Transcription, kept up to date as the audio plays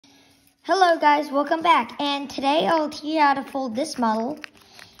Hello guys, welcome back, and today I'll teach you how to fold this model,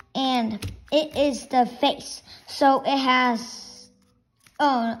 and it is the face. So it has,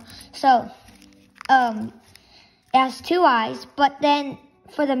 it has two eyes, but then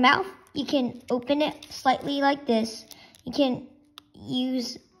for the mouth, you can open it slightly like this. You can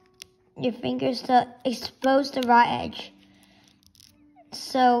use your fingers to expose the raw edge.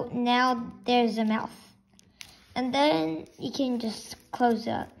 So now there's a mouth, and then you can just close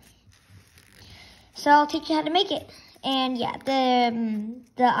it up. So I'll teach you how to make it. And yeah, the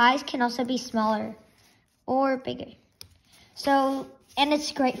eyes can also be smaller or bigger. So, and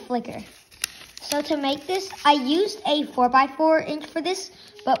it's great flicker. So to make this, I used a 4x4 inch for this,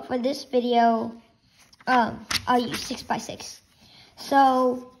 but for this video, I'll use 6x6.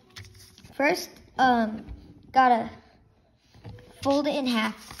 So first, gotta fold it in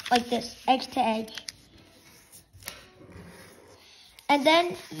half like this, edge to edge. And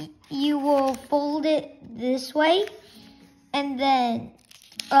then you will fold it this way, and then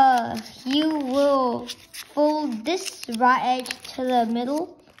you will fold this raw edge to the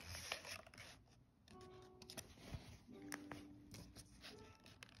middle.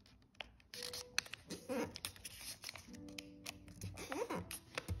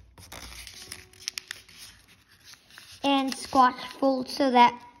 And squash fold so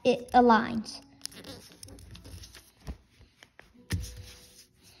that it aligns.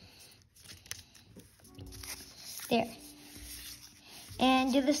 There.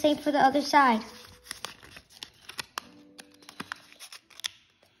 And do the same for the other side.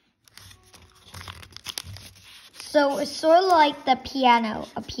 So it's sort of like the piano,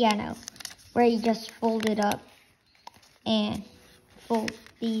 a piano, where you just fold it up and fold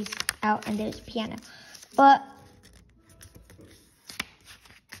these out, and there's piano. But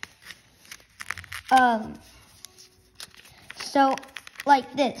so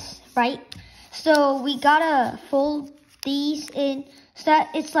like this, right? So we gotta fold these in so that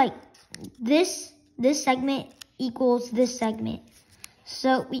it's like this segment equals this segment.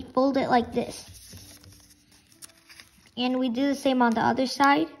 So we fold it like this. And we do the same on the other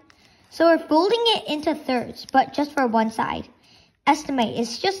side. So we're folding it into thirds, but just for one side. Estimate,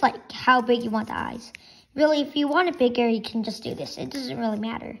 it's just like how big you want the eyes. Really, if you want it bigger, you can just do this. It doesn't really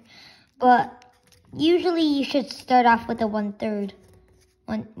matter. But usually you should start off with a 1/3.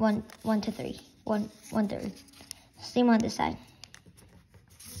 1 to 3. 1/3. Same on this side.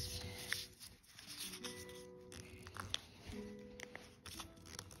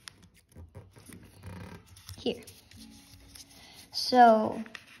 Here. So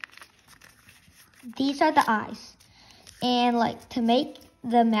these are the eyes. And like to make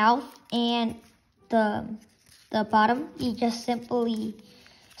the mouth and the bottom, you just simply,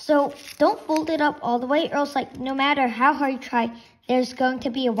 so don't fold it up all the way, or else like no matter how hard you try, there's going to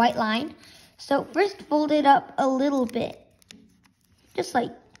be a white line. So first fold it up a little bit, just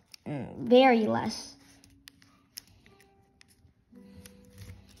like very less.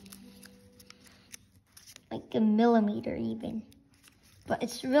 Like a millimeter even. But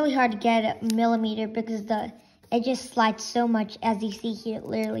it's really hard to get a millimeter because the edges slide so much. As you see here,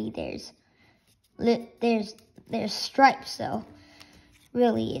 literally there's stripes, so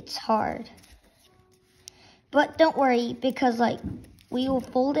really it's hard. But don't worry, because like we will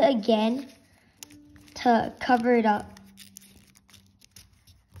fold it again to cover it up.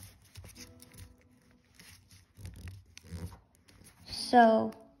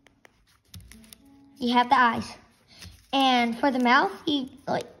 So you have the eyes. And for the mouth, you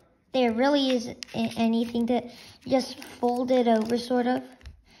like there really isn't anything to just fold it over sort of.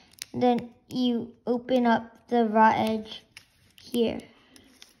 Then you open up the raw edge here.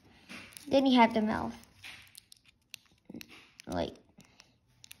 Then you have the mouth. Like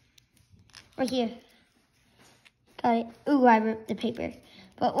right here. Got it. Ooh, I ripped the paper.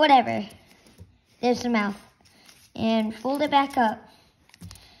 But whatever. There's the mouth. And fold it back up.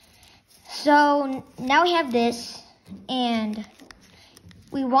 So now we have this. And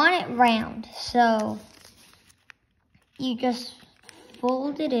we want it round. So you just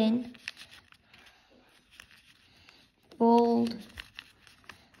fold it in. Fold.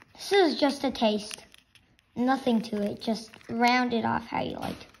 This is just a taste. Nothing to it. Just round it off how you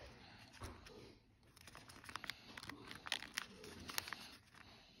like.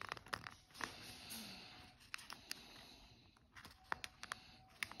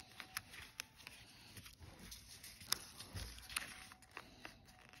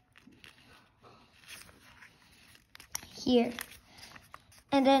 Here.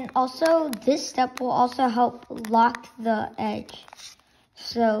 And then also this step will also help lock the edge.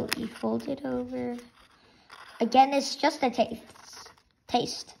 So you fold it over. Again, it's just a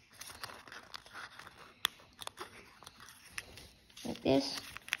taste. like this.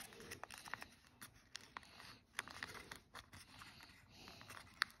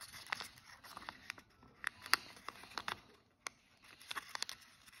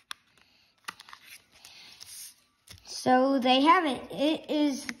 So they have it. It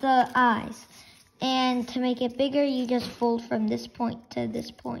is the eyes. And to make it bigger, you just fold from this point to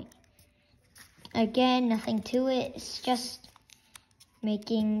this point. Again, nothing to it. It's just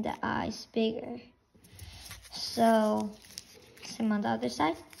making the eyes bigger. So, same on the other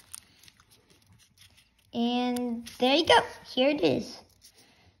side. And there you go. Here it is.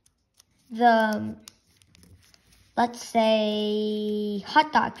 The, let's say,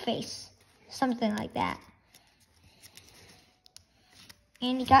 hot dog face. Something like that.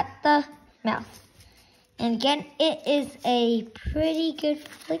 And you got the mouth. And again, it is a pretty good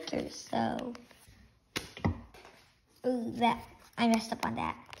flicker, so. Ooh, I messed up on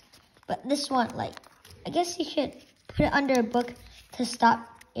that. But this one, like, I guess you should put it under a book to stop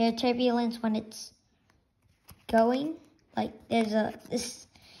air turbulence when it's going. Like,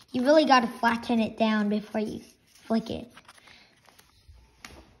 you really gotta flatten it down before you flick it.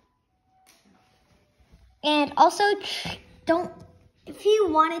 And also, if you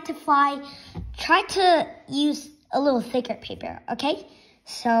want it to fly, try to use a little thicker paper, okay?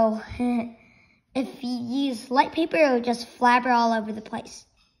 So, if you use light paper, it will just flabber all over the place.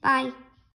 Bye.